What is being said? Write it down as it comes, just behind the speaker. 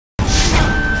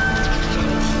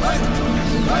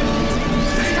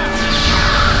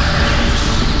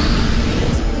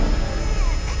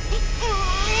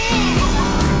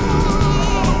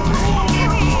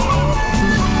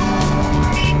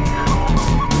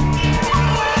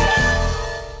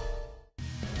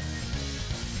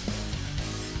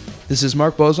This is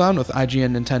Mark Bozon with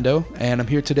IGN Nintendo, and I'm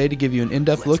here today to give you an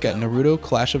in-depth look at Naruto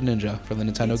Clash of Ninja for the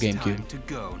Nintendo GameCube.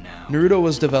 Naruto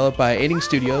was developed by Aiding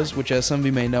Studios, which as some of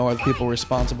you may know are the people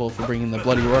responsible for bringing the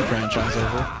Bloody Roar franchise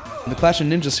over. And the Clash of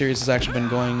Ninja series has actually been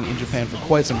going in Japan for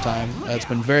quite some time. It's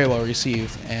been very well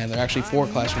received, and there are actually 4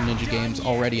 Clash of Ninja games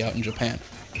already out in Japan.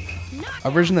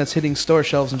 Our version that's hitting store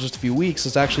shelves in just a few weeks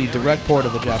is actually a direct port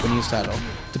of the Japanese title.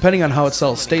 Depending on how it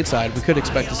sells stateside, we could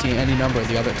expect to see any number of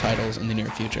the other titles in the near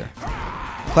future.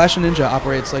 Clash of Ninja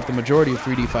operates like the majority of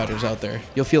 3D fighters out there.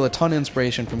 You'll feel a ton of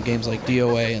inspiration from games like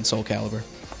DOA and Soul Calibur.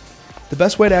 The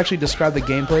best way to actually describe the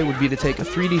gameplay would be to take a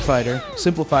 3D fighter,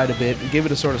 simplify it a bit, and give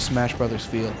it a sort of Smash Brothers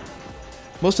feel.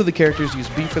 Most of the characters use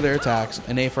B for their attacks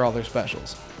and A for all their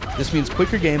specials. This means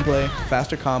quicker gameplay,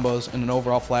 faster combos, and an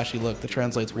overall flashy look that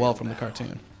translates well from the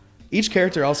cartoon. Each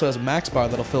character also has a max bar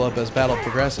that'll fill up as battle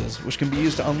progresses, which can be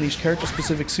used to unleash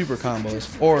character-specific super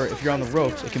combos, or if you're on the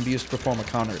ropes, it can be used to perform a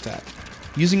counterattack.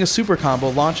 Using a super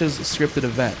combo launches a scripted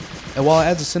event, and while it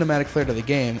adds a cinematic flair to the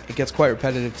game, it gets quite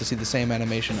repetitive to see the same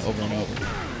animation over and over.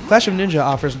 Clash of Ninja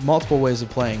offers multiple ways of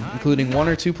playing, including 1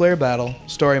 or 2 player battle,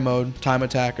 story mode, time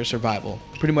attack, or survival.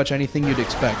 Pretty much anything you'd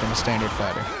expect in a standard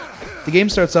fighter. The game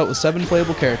starts out with 7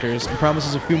 playable characters and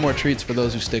promises a few more treats for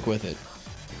those who stick with it.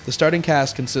 The starting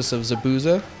cast consists of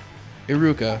Zabuza,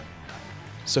 Iruka,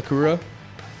 Sakura,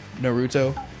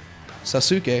 Naruto,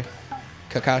 Sasuke,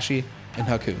 Kakashi, and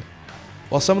Haku.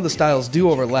 While some of the styles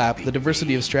do overlap, the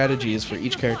diversity of strategies for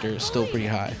each character is still pretty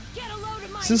high.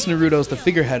 Since Naruto is the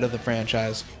figurehead of the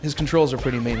franchise, his controls are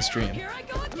pretty mainstream.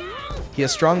 He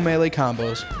has strong melee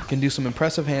combos, can do some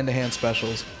impressive hand-to-hand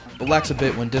specials, but lacks a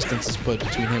bit when distance is put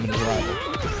between him and his rival.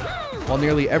 While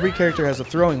nearly every character has a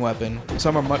throwing weapon,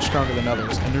 some are much stronger than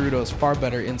others, and Naruto is far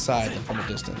better inside than from a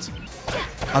distance.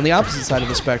 On the opposite side of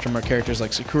the spectrum are characters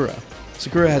like Sakura.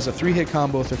 Sakura has a 3-hit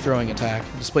combo with her throwing attack,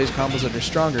 displays combos that are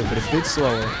stronger but a bit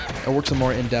slower, and works a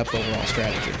more in-depth overall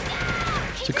strategy.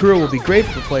 Sakura will be great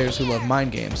for players who love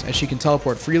mind games, as she can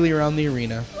teleport freely around the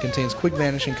arena, contains quick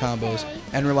vanishing combos,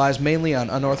 and relies mainly on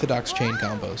unorthodox chain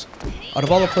combos. Out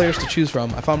of all the players to choose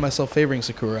from, I found myself favoring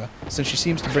Sakura, since she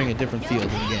seems to bring a different feel to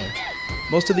the game.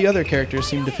 Most of the other characters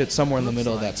seem to fit somewhere in the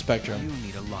middle of that spectrum.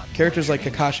 Characters like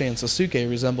Kakashi and Sasuke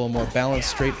resemble a more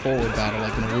balanced, straightforward battle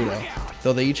like Naruto,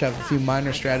 though they each have a few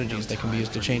minor strategies that can be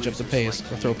used to change up the pace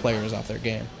or throw players off their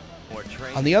game.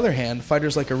 On the other hand,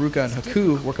 fighters like Iruka and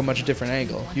Haku work a much different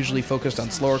angle, usually focused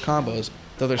on slower combos,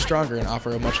 though they're stronger and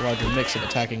offer a much larger mix of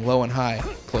attacking low and high,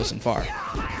 close and far.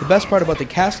 The best part about the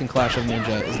cast in Clash of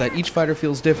Ninja is that each fighter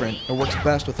feels different or works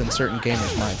best within certain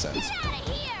gamers' mindsets.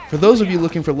 For those of you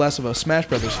looking for less of a Smash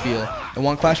Brothers feel and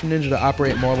want Clash of Ninja to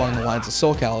operate more along the lines of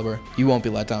Soul Calibur, you won't be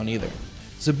let down either.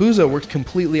 Zabuza works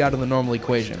completely out of the normal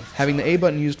equation, having the A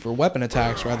button used for weapon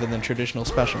attacks rather than traditional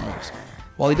special moves.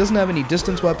 While he doesn't have any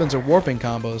distance weapons or warping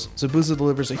combos, Zabuza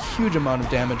delivers a huge amount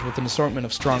of damage with an assortment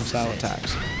of strong style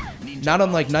attacks. Not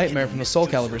unlike Nightmare from the Soul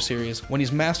Calibur series, when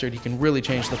he's mastered he can really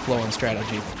change the flow and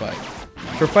strategy of the fight.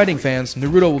 For fighting fans,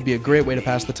 Naruto will be a great way to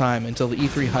pass the time until the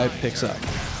E3 hype picks up.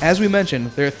 As we mentioned,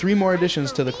 there are 3 more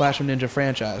additions to the Clash of Ninja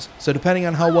franchise, so depending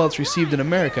on how well it's received in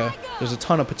America, there's a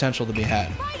ton of potential to be had.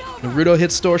 Naruto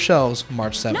hits store shelves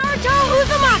March 7th. Naruto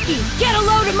Uzumaki, get a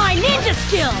load of my ninja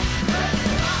skills!